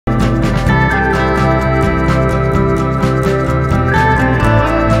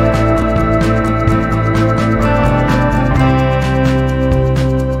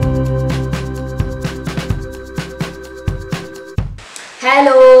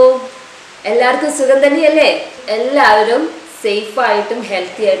എല്ലാവർക്കും സുഖം തന്നെയല്ലേ? എല്ലാവരും സേഫ് ആയിട്ടും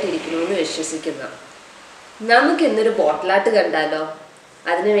ഹെൽത്തി ആയിട്ട് ഇരിക്കണമെന്ന് വിശ്വസിക്കുന്നു. നമുക്ക് ഇന്നൊരു ബോട്ടിൽ ആർട്ട് കണ്ടാലോ?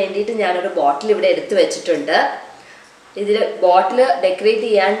 അതിന് വേണ്ടിയിട്ട് ഞാനൊരു ബോട്ടിൽ ഇവിടെ എടുത്തു വെച്ചിട്ടുണ്ട്. ഇതിൽ ബോട്ടിൽ ഡെക്കറേറ്റ്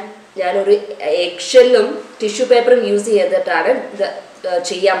ചെയ്യാൻ ഞാനൊരു എഗ്ഷെല്ലും ടിഷ്യൂ പേപ്പറും യൂസ് ചെയ്തിട്ടാണ് ഇത്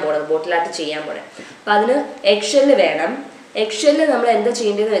ചെയ്യാൻ പോണത്, ബോട്ടിൽ ആർട്ട് ചെയ്യാൻ പോണത്. അപ്പം അതിന് എഗ്ഷെല്ല് വേണം. എഗ്ഷെല്ല് നമ്മൾ എന്താ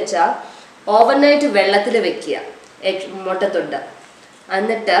ചെയ്യേണ്ടതെന്ന് വെച്ചാൽ ഓവർനൈറ്റ് വെള്ളത്തിൽ വെക്കുക, മുട്ടത്തുണ്ട്.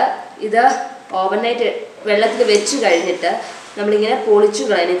 എന്നിട്ട് ഇത് ഓവർനൈറ്റ് വെള്ളത്തിൽ വെച്ച് കഴിഞ്ഞിട്ട് നമ്മളിങ്ങനെ പൊളിച്ചു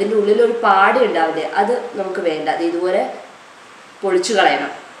കളയണം. ഇതിൻ്റെ ഉള്ളിലൊരു പാട ഉണ്ടാവില്ലേ, അത് നമുക്ക് വേണ്ട. അത് ഇതുപോലെ പൊളിച്ചു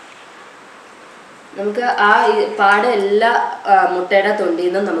കളയണം. നമുക്ക് ആ പാട എല്ലാ മുട്ടയുടെ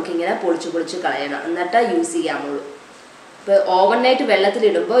തൊണ്ടിയിൽ നിന്നും നമുക്കിങ്ങനെ പൊളിച്ച് കളയണം, എന്നിട്ട് യൂസ് ചെയ്യാമുള്ളൂ. ഇപ്പോൾ ഓവർനൈറ്റ്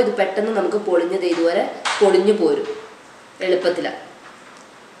വെള്ളത്തിലിടുമ്പോൾ ഇത് പെട്ടെന്ന് നമുക്ക് പൊളിഞ്ഞത് ഇതുപോലെ പൊളിഞ്ഞു പോരും എളുപ്പത്തിൽ.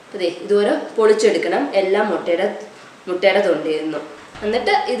 അതെ, ഇതുപോലെ പൊളിച്ചെടുക്കണം എല്ലാ മുട്ടയുടെ തൊണ്ടിയിൽ നിന്നും.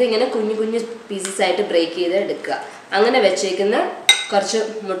 എന്നിട്ട് ഇതിങ്ങനെ കുഞ്ഞു പീസസ് ആയിട്ട് ബ്രേക്ക് ചെയ്ത് എടുക്കുക. അങ്ങനെ വെച്ചേക്കുന്ന കുറച്ച്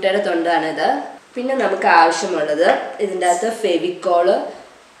മുട്ടയുടെ തൊണ്ടാണിത്. പിന്നെ നമുക്ക് ആവശ്യമുള്ളത് ഇതിൻ്റെ അകത്ത് ഫെവിക്കോള്,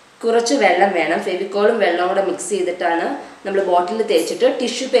 കുറച്ച് വെള്ളം വേണം. ഫെവിക്കോളും വെള്ളവും കൂടെ മിക്സ് ചെയ്തിട്ടാണ് നമ്മൾ ബോട്ടിൽ തേച്ചിട്ട്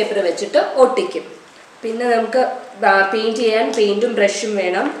ടിഷ്യൂ പേപ്പർ വെച്ചിട്ട് ഒട്ടിക്കും. പിന്നെ നമുക്ക് പെയിൻറ്റ് ചെയ്യാൻ പെയിൻറ്റും ബ്രഷും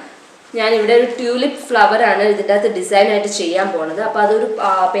വേണം. ഞാനിവിടെ ഒരു ട്യൂലിപ്പ് ഫ്ലവറാണ് ഇതിൻ്റെ അകത്ത് ഡിസൈനായിട്ട് ചെയ്യാൻ പോണത്. അപ്പോൾ അതൊരു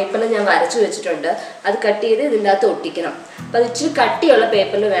പേപ്പറിൽ ഞാൻ വരച്ചു വെച്ചിട്ടുണ്ട്. അത് കട്ട് ചെയ്ത് ഇതിൻ്റെ അകത്ത് ഒട്ടിക്കണം. അപ്പോൾ അത് ഇച്ചിരി കട്ടിയുള്ള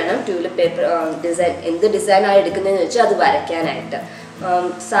പേപ്പറിൽ വേണം ട്യൂലിപ്പ് പേപ്പർ ഡിസൈൻ, എന്ത് ഡിസൈനാണ് എടുക്കുന്നതെന്ന് വെച്ചാൽ അത് വരയ്ക്കാനായിട്ട്.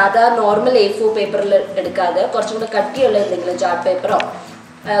 സാധാ നോർമൽ A4 പേപ്പറിൽ എടുക്കാതെ കുറച്ചും കൂടെ കട്ടിയുള്ള എന്തെങ്കിലും ചാർട്ട് പേപ്പറോ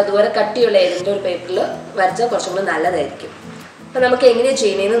അതുപോലെ കട്ടിയുള്ള ഏതെങ്കിലും ഒരു പേപ്പറിൽ വരച്ചാൽ കുറച്ചും കൂടെ നല്ലതായിരിക്കും. അപ്പം നമുക്ക് എങ്ങനെയാണ്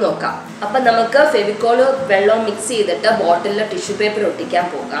ചെയ്യുന്നതെന്ന് നോക്കാം. അപ്പം നമുക്ക് ഫെവിക്കോള് വെള്ളവും മിക്സ് ചെയ്തിട്ട് ബോട്ടിലിൽ ടിഷ്യൂ പേപ്പർ ഒട്ടിക്കാൻ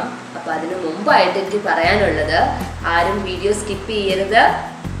പോകാം. അപ്പം അതിന് മുമ്പായിട്ട് എനിക്ക് പറയാനുള്ളത്, ആരും വീഡിയോ സ്കിപ്പ് ചെയ്യരുത്.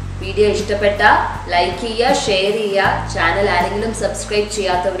 വീഡിയോ ഇഷ്ടപ്പെട്ടാൽ ലൈക്ക് ചെയ്യുക, ഷെയർ ചെയ്യുക. ചാനൽ ആരെങ്കിലും സബ്സ്ക്രൈബ്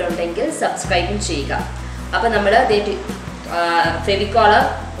ചെയ്യാത്തവരുണ്ടെങ്കിൽ സബ്സ്ക്രൈബും ചെയ്യുക. അപ്പം നമ്മൾ ഫെവിക്കോള്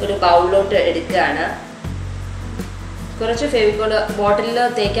ഒരു ബൗളിലോട്ട് എടുക്കുകയാണ്. കുറച്ച് ഫെവിക്കോള് ബോട്ടിലിൽ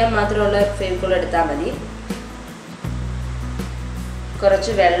തേക്കാൻ മാത്രമുള്ള ഫെവിക്കോൾ എടുത്താൽ മതി.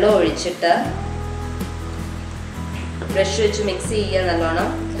 കുറച്ച് വെള്ളം ഒഴിച്ചിട്ട് ബ്രഷ് വെച്ച് മിക്സ് ചെയ്യുക നല്ലോണം.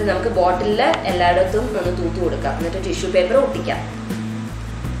 എന്നിട്ട് നമുക്ക് ബോട്ടിലിൽ എല്ലായിടത്തും ഒന്ന് തൂത്ത് കൊടുക്കാം. എന്നിട്ട് ടിഷ്യൂ പേപ്പർ ഒട്ടിക്കാം.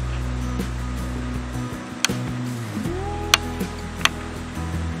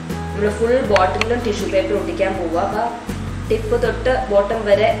 നമ്മൾ ഫുൾ ബോട്ടിലും ടിഷ്യൂ പേപ്പർ ഒട്ടിക്കാൻ പോവുക. അപ്പോൾ ടിപ്പ് തൊട്ട് ബോട്ടം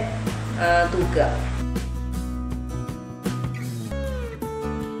വരെ തൂക്കുക.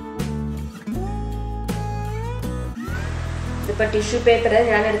 ഇതിപ്പോൾ ടിഷ്യൂ പേപ്പർ,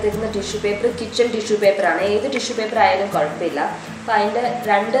 ഞാൻ എടുത്തിരുന്ന ടിഷ്യൂ പേപ്പർ കിച്ചൺ ടിഷ്യൂ പേപ്പറാണ്. ഏത് ടിഷ്യൂ പേപ്പർ ആയാലും കുഴപ്പമില്ല. അപ്പോൾ അതിൻ്റെ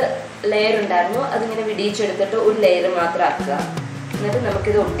 2 ലെയർ ഉണ്ടായിരുന്നു. അതിങ്ങനെ വിടിയിച്ചെടുത്തിട്ട് ഒരു ലെയർ മാത്രം ആക്കുക. എന്നിട്ട്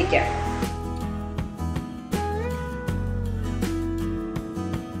നമുക്കിത് ഒട്ടിക്കാം.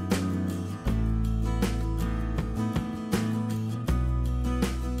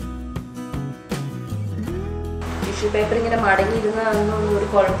 ടിഷ്യൂ പേപ്പർ ഇങ്ങനെ മടങ്ങിയിരുന്നതൊന്നും ഒരു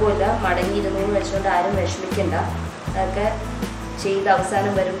കുഴപ്പമില്ല. മടങ്ങിയിരുന്നെന്ന് വെച്ചുകൊണ്ട് ആരും വിഷമിക്കണ്ട. അതൊക്കെ ചെയ്ത്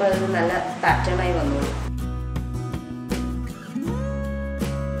അവസാനം വരുമ്പോൾ അതൊരു നല്ല പാറ്റേണായി വന്നോളൂ.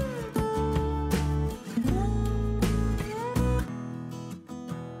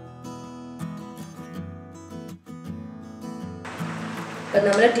 ഇപ്പം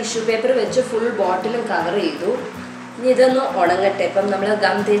നമ്മൾ ടിഷ്യൂ പേപ്പർ വെച്ച് ഫുൾ ബോട്ടിലും കവർ ചെയ്തു. ഇനി ഇതൊന്ന് ഉണങ്ങട്ടെ. ഇപ്പം നമ്മൾ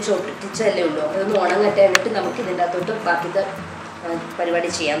ഗം തേച്ച് ഒട്ടിച്ചല്ലേ ഉള്ളൂ. അതൊന്ന് ഉണങ്ങട്ടെ. എന്നിട്ട് നമുക്ക് ഇതിൻ്റെ അകത്തോട്ട് ബാക്കിത്തെ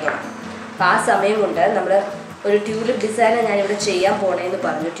പരിപാടി ചെയ്യാൻ തുടങ്ങും. അപ്പം ആ സമയം കൊണ്ട് നമ്മൾ ഒരു ട്യൂലിപ്പ് ഡിസൈനാണ് ഞാനിവിടെ ചെയ്യാൻ പോണേന്ന്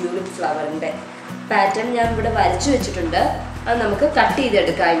പറഞ്ഞു. ട്യൂലിപ്പ് ഫ്ലവറിൻ്റെ പാറ്റേൺ ഞാൻ ഇവിടെ വരച്ചു വെച്ചിട്ടുണ്ട്. അത് നമുക്ക് കട്ട്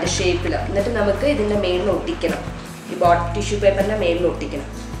ചെയ്തെടുക്കാം അതിൻ്റെ ഷേപ്പിൽ. എന്നിട്ട് നമുക്ക് ഇതിൻ്റെ മേളിൽ ഒട്ടിക്കണം. ഈ ടിഷ്യൂ പേപ്പറിൻ്റെ മേളിൽ ഒട്ടിക്കണം.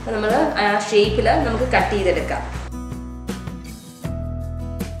 അപ്പോൾ നമ്മൾ ആ ഷേപ്പിൽ നമുക്ക് കട്ട് ചെയ്തെടുക്കാം.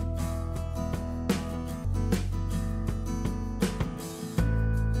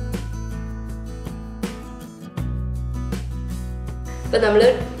 ഇപ്പം നമ്മൾ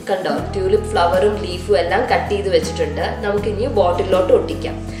കണ്ടോ, ട്യൂലിപ്പ് ഫ്ലവറും ലീഫും എല്ലാം കട്ട് ചെയ്ത് വെച്ചിട്ടുണ്ട്. നമുക്കിനി ബോട്ടിലോട്ട്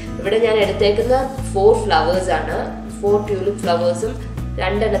ഒട്ടിക്കാം. ഇവിടെ ഞാൻ എടുത്തേക്കുന്ന 4 ഫ്ലവേഴ്സാണ്. 4 ട്യൂലിപ്പ് ഫ്ലവേഴ്സും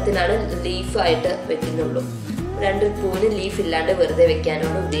 2 എണ്ണത്തിനാണ് ലീഫായിട്ട് വെക്കുന്നുള്ളൂ. 2 പൂവിന് ലീഫ് ഇല്ലാണ്ട് വെറുതെ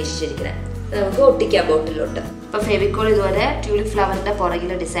വെക്കാനാണ് ഉദ്ദേശിച്ചിരിക്കുന്നത്. നമുക്ക് ഒട്ടിക്കാം ബോട്ടിലോട്ട്. അപ്പോൾ ഫെവിക്കോൾ ഇതുപോലെ ട്യൂലിപ്പ് ഫ്ലവറിൻ്റെ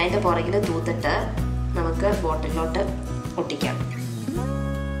പുറകിൽ, ഡിസൈനിൻ്റെ പുറകിൽ തൂത്തിട്ട് നമുക്ക് ബോട്ടിലോട്ട് ഒട്ടിക്കാം.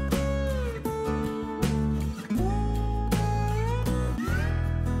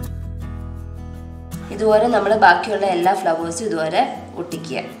 ഇതുപോലെ നമ്മൾ ബാക്കിയുള്ള എല്ലാ ഫ്ലവേഴ്സും ഇതുപോലെ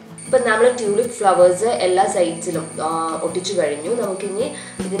ഒട്ടിക്കുക. ഇപ്പം നമ്മൾ ട്യൂലിപ്പ് ഫ്ലവേഴ്സ് എല്ലാ സൈഡ്സിലും ഒട്ടിച്ചു കഴിഞ്ഞു. നമുക്കിനി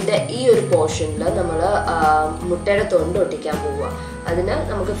ഇതിൻ്റെ ഈ ഒരു പോർഷനിൽ നമ്മൾ മുട്ടയുടെ തൊണ്ട് ഒട്ടിക്കാൻ പോവുക. അതിന്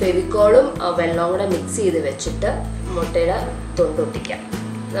നമുക്ക് ഫെവിക്കോളും വെള്ളവും കൂടെ മിക്സ് ചെയ്ത് വെച്ചിട്ട് മുട്ടയുടെ തൊണ്ട് ഒട്ടിക്കാം.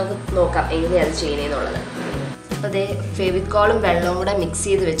 നമുക്ക് നോക്കാം എങ്ങനെയാണ് അത് ചെയ്യണേന്നുള്ളത്. അപ്പോൾ അതേ ഫെവിക്കോളും വെള്ളവും കൂടെ മിക്സ്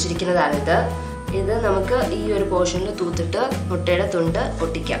ചെയ്ത് വെച്ചിരിക്കുന്നതാണിത്. ഇത് നമുക്ക് ഈ ഒരു പോർഷനിൽ തൂത്തിട്ട് മുട്ടയുടെ തൊണ്ട്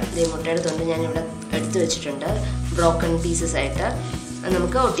ഒട്ടിക്കാം. ഇതേ മുട്ടയുടെ തൊണ്ട് ഞാനിവിടെ എടുത്ത് വെച്ചിട്ടുണ്ട് ബ്രോക്കൺ പീസസ് ആയിട്ട്. അത്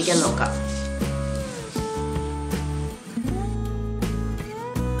നമുക്ക് ഒട്ടിക്കാൻ നോക്കാം.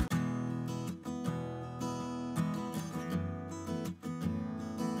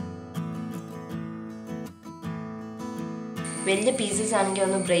 വലിയ പീസസ് ആണെങ്കിൽ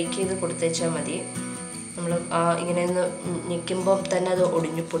ഒന്ന് ബ്രേക്ക് ചെയ്ത് കൊടുത്തേച്ചാൽ മതി. നമ്മൾ ഇങ്ങനെ ഒന്ന് നിൽക്കുമ്പോൾ തന്നെ അത്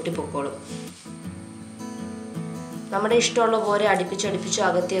ഒടിഞ്ഞു പൊട്ടിപ്പൊക്കോളും. നമ്മുടെ ഇഷ്ടമുള്ള പോലെ അടുപ്പിച്ചോ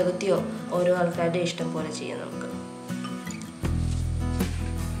അകത്തിയോ ഓരോ ആൾക്കാരുടെ ഇഷ്ടം പോലെ ചെയ്യാം നമുക്ക്.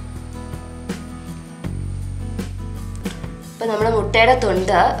 ഇപ്പം നമ്മുടെ മുട്ടയുടെ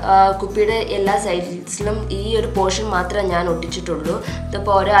തൊണ്ട് കുപ്പിയുടെ എല്ലാ സൈഡ്സിലും ഈ ഒരു പോർഷൻ മാത്രമേ ഞാൻ ഒട്ടിച്ചിട്ടുള്ളൂ.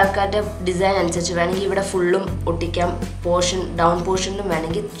 ഇതിപ്പോൾ ഓരോ ആൾക്കാരുടെ ഡിസൈൻ അനുസരിച്ച് വേണമെങ്കിൽ ഇവിടെ ഫുള്ളും ഒട്ടിക്കാം, ഡൗൺ പോർഷനിലും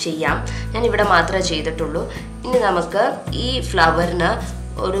വേണമെങ്കിൽ ചെയ്യാം. ഞാൻ ഇവിടെ മാത്രമേ ചെയ്തിട്ടുള്ളൂ. ഇനി നമുക്ക് ഈ ഫ്ലവറിന്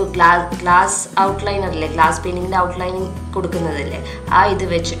ഒരു ഗ്ലാസ് ഔട്ട്ലൈനറില്ലേ, ഗ്ലാസ് പെയിൻറ്റിങ്ങിൻ്റെ ഔട്ട്ലൈനിങ് കൊടുക്കുന്നതല്ലേ, ഇത്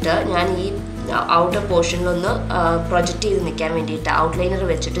വെച്ചിട്ട് ഞാൻ ഈ ഔട്ടർ പോർഷനിലൊന്ന് പ്രൊജക്റ്റ് ചെയ്ത് നിൽക്കാൻ വേണ്ടിയിട്ട് ഔട്ട്ലൈനർ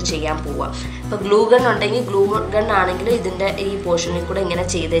വെച്ചിട്ട് ചെയ്യാൻ പോവാം. ഇപ്പോൾ ഗ്ലൂ ഗൺ ഉണ്ടെങ്കിൽ ഗ്ലൂ ഗൺ ആണെങ്കിൽ ഇതിൻ്റെ ഈ പോർഷനിൽ കൂടെ ഇങ്ങനെ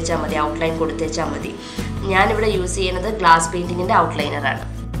ചെയ്തേച്ചാൽ മതി, ഔട്ട്ലൈൻ കൊടുത്തേച്ചാൽ മതി. ഞാനിവിടെ യൂസ് ചെയ്യുന്നത് ഗ്ലാസ് പെയിൻറ്റിങ്ങിൻ്റെ ഔട്ട്ലൈനറാണ്.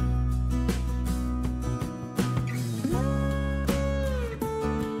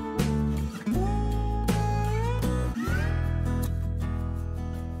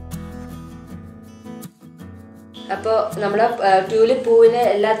 അപ്പോൾ നമ്മൾ ട്യൂലിപ്പ് പൂവിന്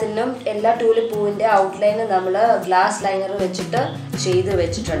എല്ലാ ട്യൂലിപ്പ് പൂവിൻ്റെ ഔട്ട്ലൈന് നമ്മൾ ഗ്ലാസ് ലൈനർ വെച്ചിട്ട് ചെയ്ത്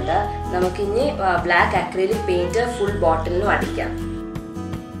വെച്ചിട്ടുണ്ട്. നമുക്കിനി ബ്ലാക്ക് അക്രിലിക് പെയിൻറ്റ് ഫുൾ ബോട്ടിലിനും അടിക്കാം.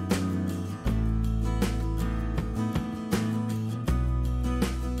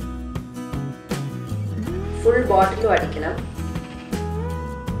 ഫുൾ ബോട്ടിലും അടിക്കണം.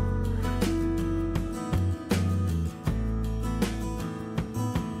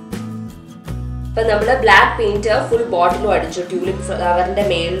 അപ്പം നമ്മൾ ബ്ലാക്ക് പെയിൻറ്റ് ഫുൾ ബോട്ടിലും അടിച്ചു, ട്യൂലിപ്പ് ഫ്ലവറിൻ്റെ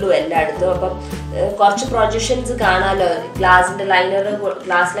മേളിലും എല്ലാം എടുത്തു. അപ്പം കുറച്ച് പ്രൊജക്ഷൻസ് കാണാമല്ലോ, ഗ്ലാസ്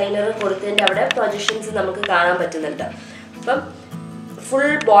ലൈനർ കൊടുത്തതിൻ്റെ അവിടെ പ്രൊജക്ഷൻസ് നമുക്ക് കാണാൻ പറ്റുന്നുണ്ട്. അപ്പം ഫുൾ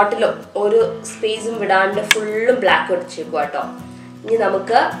ബോട്ടിലും ഒരു സ്പേസും വിടാണ്ട് ഫുള്ളും ബ്ലാക്ക് അടിച്ചേക്കും കേട്ടോ. ഇനി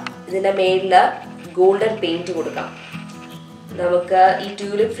നമുക്ക് ഇതിൻ്റെ മേളിൽ ഗോൾഡൻ പെയിൻറ്റ് കൊടുക്കാം. നമുക്ക് ഈ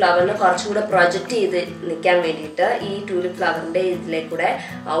ട്യൂലിപ്പ് ഫ്ലവറിന് കുറച്ചും കൂടെ പ്രൊജക്റ്റ് ചെയ്ത് നിൽക്കാൻ വേണ്ടിയിട്ട് ഈ ട്യൂലിപ്പ് ഫ്ലവറിൻ്റെ ഇതിലേക്കൂടെ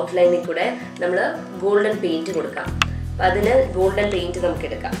ഔട്ട്ലൈനിൽ കൂടെ നമ്മൾ ഗോൾഡൻ പെയിൻറ്റ് കൊടുക്കാം. അപ്പം അതിന് ഗോൾഡൻ പെയിൻറ്റ് നമുക്ക്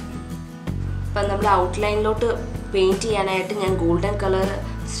എടുക്കാം. അപ്പം നമ്മൾ ഔട്ട്ലൈനിലോട്ട് പെയിൻറ്റ് ചെയ്യാനായിട്ട് ഞാൻ ഗോൾഡൻ കളർ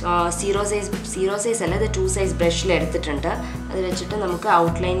സീറോ സൈസ് അല്ല, ഇത് 2 സൈസ് ബ്രഷിൽ എടുത്തിട്ടുണ്ട്. അത് വെച്ചിട്ട് നമുക്ക്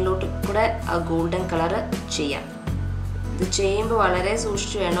ഔട്ട്ലൈനിലോട്ട് കൂടെ ആ ഗോൾഡൻ കളർ ചെയ്യാം. ഇത് ചെയ്യുമ്പോൾ വളരെ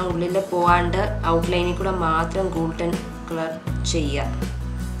സൂക്ഷിച്ച് വേണം, ഉള്ളിൽ പോകാണ്ട് ഔട്ട്ലൈനിൽ കൂടെ മാത്രം ഗോൾഡൻ കളർ ചെയ്യുക.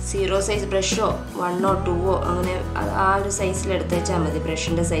 0 സൈസ് ബ്രഷോ 1 or 2 അങ്ങനെ ആ ഒരു സൈസിൽ എടുത്തേച്ചാൽ മതി,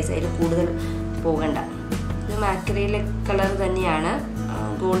 ബ്രഷിൻ്റെ സൈസ്, അതിൽ കൂടുതൽ പോകണ്ട. ഇത് അക്രിലിക് കളർ തന്നെയാണ്,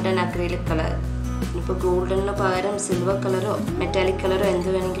 ഗോൾഡൻ അക്രിലിക് കളർ. ഇപ്പോൾ ഗോൾഡനിന് പകരം സിൽവർ കളറോ മെറ്റാലിക് കളറോ എന്ത്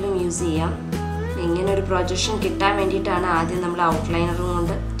വേണമെങ്കിലും യൂസ് ചെയ്യാം. ഇങ്ങനെ ഒരു പ്രൊജക്ഷൻ കിട്ടാൻ വേണ്ടിയിട്ടാണ് ആദ്യം നമ്മൾ ഔട്ട്ലൈനറും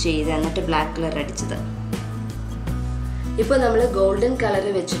കൊണ്ട് ചെയ്തത്, എന്നിട്ട് ബ്ലാക്ക് കളർ അടിച്ചത്. ഇപ്പോൾ നമ്മൾ ഗോൾഡൻ കളർ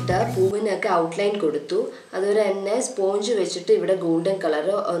വെച്ചിട്ട് പൂവിനൊക്കെ ഔട്ട്ലൈൻ കൊടുത്തു. അതുപോലെ തന്നെ സ്പോഞ്ച് വെച്ചിട്ട് ഇവിടെ ഗോൾഡൻ കളർ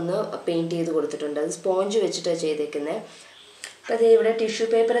ഒന്ന് പെയിൻറ്റ് ചെയ്ത് കൊടുത്തിട്ടുണ്ട്. അത് സ്പോഞ്ച് വെച്ചിട്ടാണ് ചെയ്തേക്കുന്നത്. അപ്പോൾ അത് ഇവിടെ ടിഷ്യൂ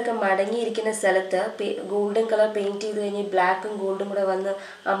പേപ്പറൊക്കെ മടങ്ങിയിരിക്കുന്ന സ്ഥലത്ത് ഗോൾഡൻ കളർ പെയിൻറ്റ് ചെയ്ത് കഴിഞ്ഞ് ബ്ലാക്കും ഗോൾഡും കൂടെ വന്ന്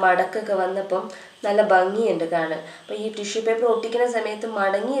ആ മടക്കൊക്കെ വന്നപ്പം നല്ല ഭംഗിയുണ്ട് കാണാൻ. അപ്പോൾ ഈ ടിഷ്യൂ പേപ്പർ ഒട്ടിക്കുന്ന സമയത്ത്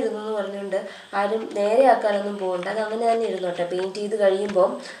മടങ്ങിയിരുന്നു എന്ന് പറഞ്ഞുകൊണ്ട് ആരും നേരെ ആക്കാനൊന്നും പോകണ്ട, അത് അങ്ങനെ തന്നെ ഇരുന്നോട്ടെ. പെയിൻറ്റ് ചെയ്ത്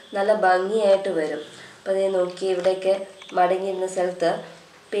കഴിയുമ്പം നല്ല ഭംഗിയായിട്ട് വരും. അപ്പോൾ അതേ നോക്കി ഇവിടെയൊക്കെ മടങ്ങിയിരുന്ന സ്ഥലത്ത്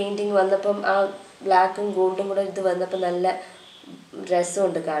പെയിൻറ്റിങ് വന്നപ്പം ആ ബ്ലാക്കും ഗോൾഡും കൂടെ ഇത് വന്നപ്പോൾ നല്ല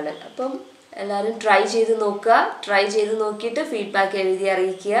രസമുണ്ട് കാണാൻ. അപ്പം എല്ലാവരും ട്രൈ ചെയ്ത് നോക്കുക. ട്രൈ ചെയ്ത് നോക്കിയിട്ട് ഫീഡ്ബാക്ക് എഴുതി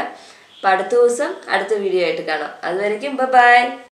അറിയിക്കുക. അപ്പോൾ അടുത്ത ദിവസം അടുത്ത വീഡിയോ ആയിട്ട് കാണാം. അതുവരയ്ക്കും ബൈ.